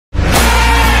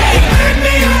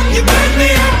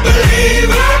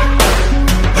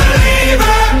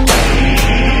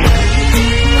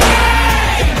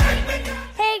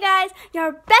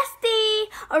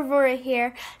Aurora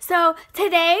here. So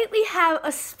today we have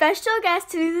a special guest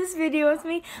to do this video with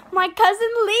me, my cousin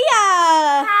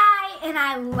Leah. Hi, and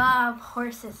I love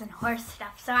horses and horse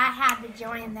stuff, so I had to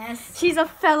join this. She's a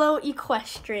fellow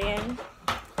equestrian.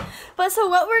 But so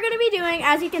what we're going to be doing,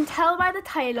 as you can tell by the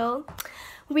title,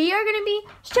 we are going to be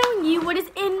showing you what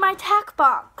is in my tack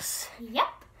box. Yep.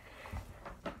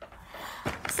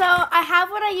 So I have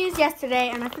what I used yesterday,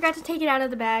 and I forgot to take it out of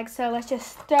the bag, so let's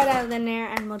just throw it out in there,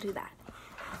 and we'll do that.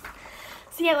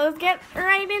 So yeah, let's get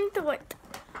right into it.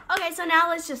 Okay, so now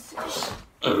let's just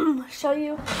show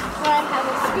you what I have.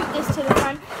 Let's scoot this to the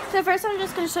front. So first I'm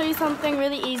just going to show you something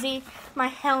really easy. My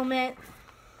helmet.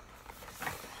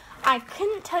 I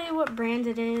couldn't tell you what brand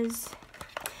it is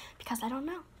because I don't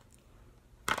know.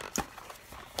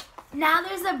 Now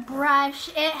there's a brush.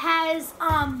 It has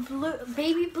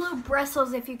baby blue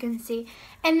bristles, if you can see.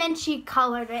 And then she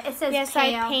colored it. It says yes,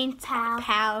 pale. I paint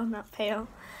pal, not pale.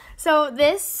 So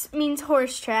this means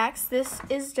horse tracks. This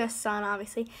is just sun,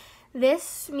 obviously.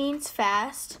 This means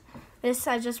fast. This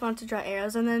I just want to draw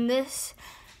arrows. And then this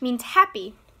means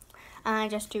happy. And I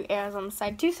just drew arrows on the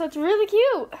side too, so it's really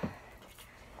cute.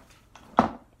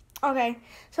 Okay,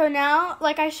 so now,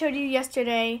 like I showed you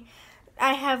yesterday,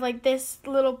 I have like this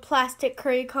little plastic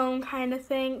curry comb kind of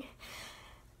thing.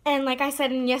 And like I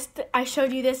said, I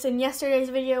showed you this in yesterday's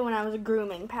video when I was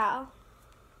grooming Pal.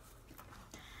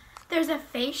 There's a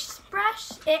face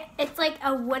brush. It's like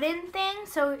a wooden thing,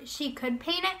 so she could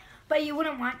paint it, but you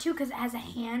wouldn't want to because it has a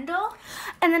handle.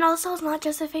 And then also it's not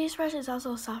just a face brush, it's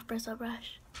also a soft bristle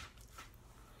brush.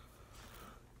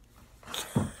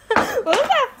 Look at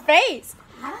that face!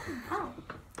 I don't know.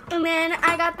 And then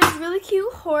I got this really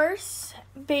cute horse,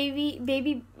 baby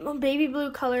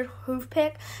blue colored hoof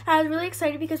pick. And I was really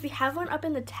excited because we have one up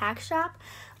in the tack shop,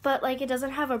 but like it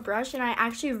doesn't have a brush, and I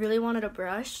actually really wanted a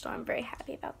brush, so I'm very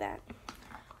happy about that.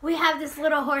 We have this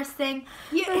little horse thing.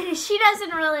 She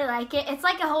doesn't really like it. It's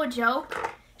like a whole joke.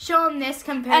 Show them this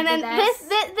compared to this.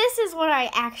 And then this is what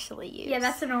I actually use. Yeah,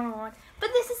 that's the normal one.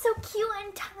 But this is so cute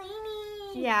and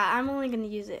tiny. Yeah, I'm only going to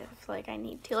use it if like I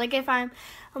need to. Like if I'm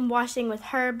washing with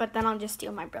her, but then I'll just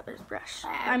steal my brother's brush.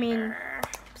 I mean,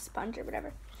 sponge or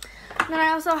whatever. And then I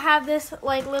also have this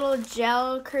like little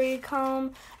gel curry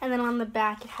comb, and then on the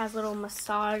back it has little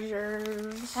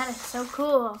massagers. That is so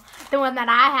cool. The one that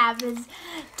I have is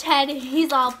Ted.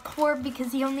 He's all poor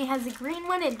because he only has a green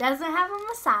one. It doesn't have a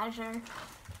massager.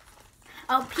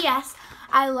 Oh, P.S.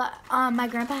 My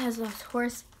grandpa has this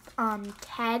horse,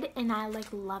 Ted, and I like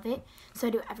love it, so I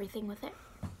do everything with it.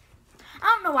 I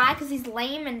don't know why, because he's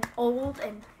lame and old,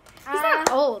 and he's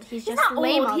not old. He's just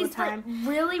lame all the time. He's like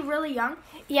really, really young.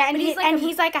 Yeah, and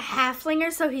he's like a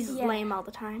halflinger, so he's lame all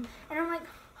the time. And I'm like,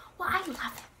 well, I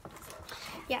love it.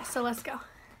 Yeah, so let's go.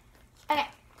 Okay.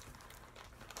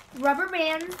 Rubber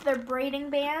bands. They're braiding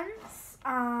bands.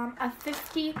 A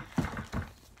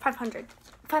 500.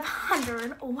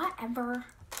 500, whatever.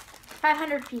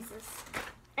 500 pieces.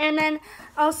 And then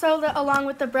also along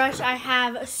with the brush, I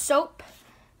have soap.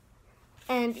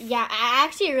 And yeah, I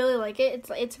actually really like it.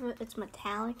 It's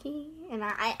metallic-y, and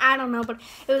I don't know, but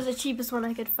it was the cheapest one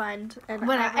I could find. And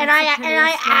whatever.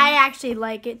 I actually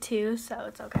like it too, so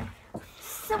it's okay.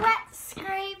 Sweat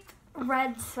scrape.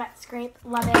 Red sweat scrape.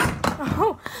 Love it.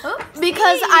 Oh,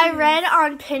 because I read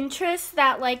on Pinterest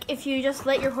that like if you just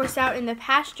let your horse out in the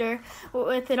pasture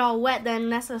with it all wet, then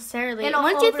necessarily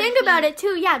once you think about it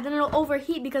too, yeah, then it'll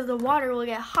overheat because the water will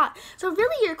get hot. So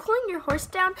really, you're cooling your horse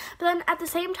down, but then at the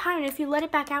same time, if you let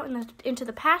it back out into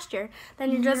the pasture, then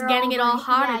you're just getting it all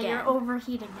hot again. You're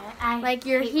overheating it. Like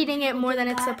you're heating it more than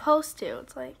it's supposed to.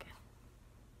 It's like,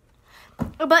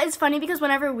 but it's funny because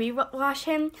whenever we wash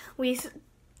him, we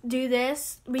do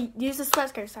this. We use the sweat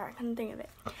scrape. Sorry, I couldn't think of it.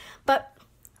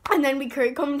 And then we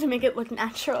curry comb to make it look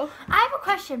natural. I have a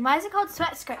question. Why is it called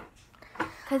sweat scrape?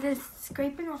 Because it's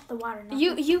scraping off the water.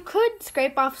 You could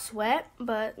scrape off sweat,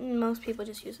 but most people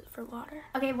just use it for water.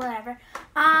 Okay, whatever.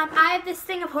 I have this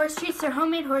thing of horse treats. They're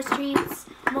homemade horse treats,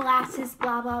 molasses,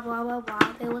 blah blah blah blah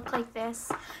blah. They look like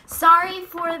this. Sorry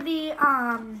for the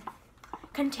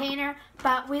container,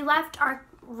 but we left our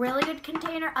really good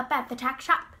container up at the tack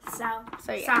shop.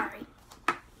 So yeah. Sorry.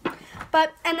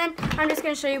 And then I'm just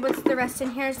going to show you what's the rest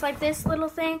in here. It's like this little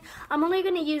thing. I'm only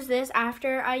going to use this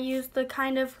after I use the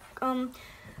kind of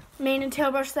mane and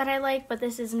tail brush that I like, but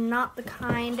this is not the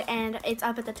kind, and it's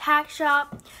up at the tack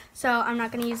shop, so I'm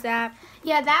not going to use that.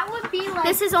 Yeah, that would be like...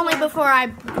 This is only before I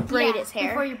braid his hair.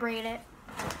 Before you braid it.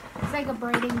 It's like a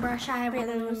braiding brush. I have one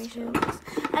of those too.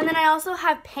 And then I also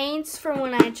have paints from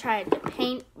when I tried to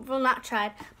paint. Well, not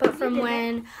tried, but from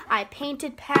when I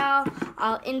painted Pal.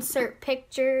 I'll insert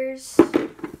pictures.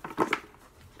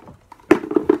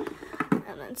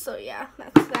 And then And so yeah,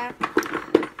 that's that.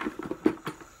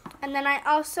 And then I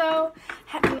also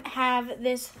have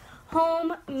this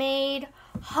homemade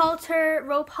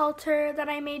rope halter that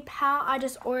I made PAL. I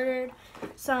just ordered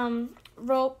some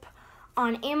rope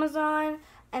on Amazon,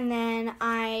 and then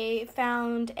I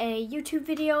found a YouTube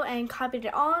video and copied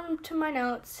it all into my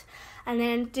notes, and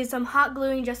then did some hot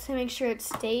gluing just to make sure it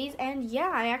stays. And yeah,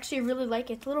 I actually really like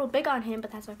it. It's a little big on him, but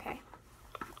that's okay.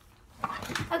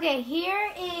 Okay,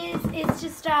 it's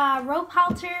just a rope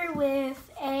halter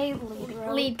with a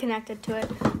lead connected to it.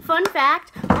 Fun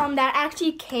fact, that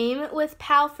actually came with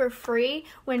PAL for free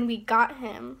when we got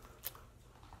him.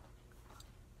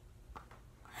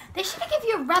 They should give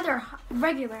you a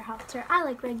regular halter. I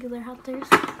like regular halters.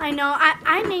 I know.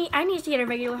 I need to get a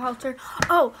regular halter.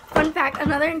 Oh, fun fact.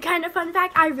 Another kind of fun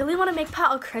fact. I really want to make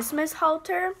PAL a Christmas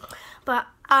halter, but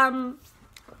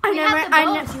We have the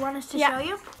bows. You want us to show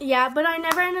you? Yeah, but I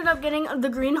never ended up getting the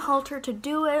green halter to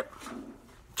do it.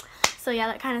 So yeah,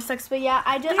 that kind of sucks. But yeah,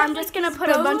 I'm just gonna put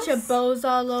a bunch of bows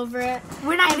all over it.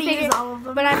 We're not gonna use all of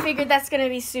them. But I figured that's gonna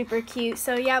be super cute.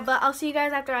 So yeah, but I'll see you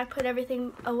guys after I put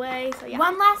everything away. So yeah.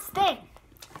 One last thing.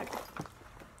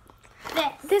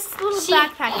 This little she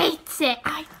backpack. hates it.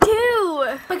 I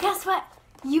do. But guess what?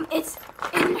 It's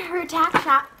in her tack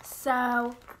shop.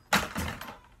 So.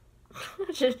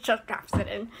 just drops it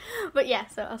in. But yeah,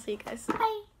 so I'll see you guys.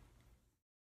 Bye.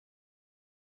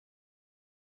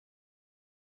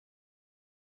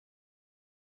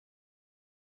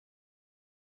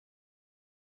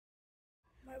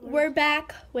 We're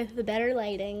back with the better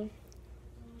lighting.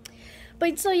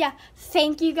 But so yeah,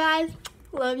 thank you guys.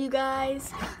 Love you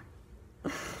guys.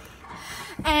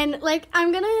 And like,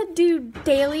 I'm gonna do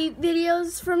daily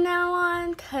videos from now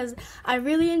on because I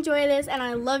really enjoy this and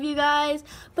I love you guys.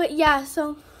 But yeah,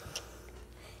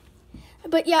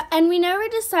 and we never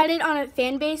decided on a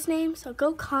fan base name, so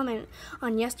go comment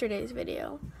on yesterday's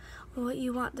video what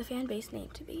you want the fan base name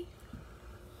to be.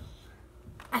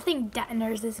 I think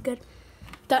Detoners is good.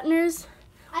 Duttoners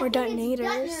or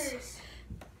Detonators?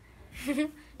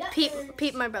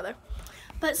 Pete, my brother.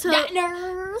 But so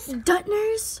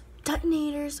Duttoners,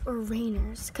 Detonators, or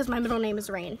Rainers, because my middle name is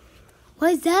Rain.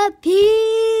 What's up,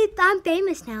 Pete? I'm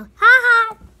famous now. Ha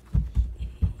ha.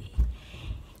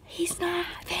 He's not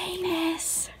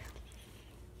famous.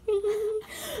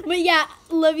 But yeah,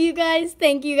 love you guys.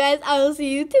 Thank you guys. I will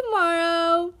see you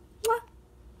tomorrow. Mwah.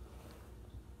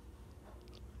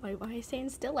 Wait, why are you staying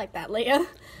still like that, Leah?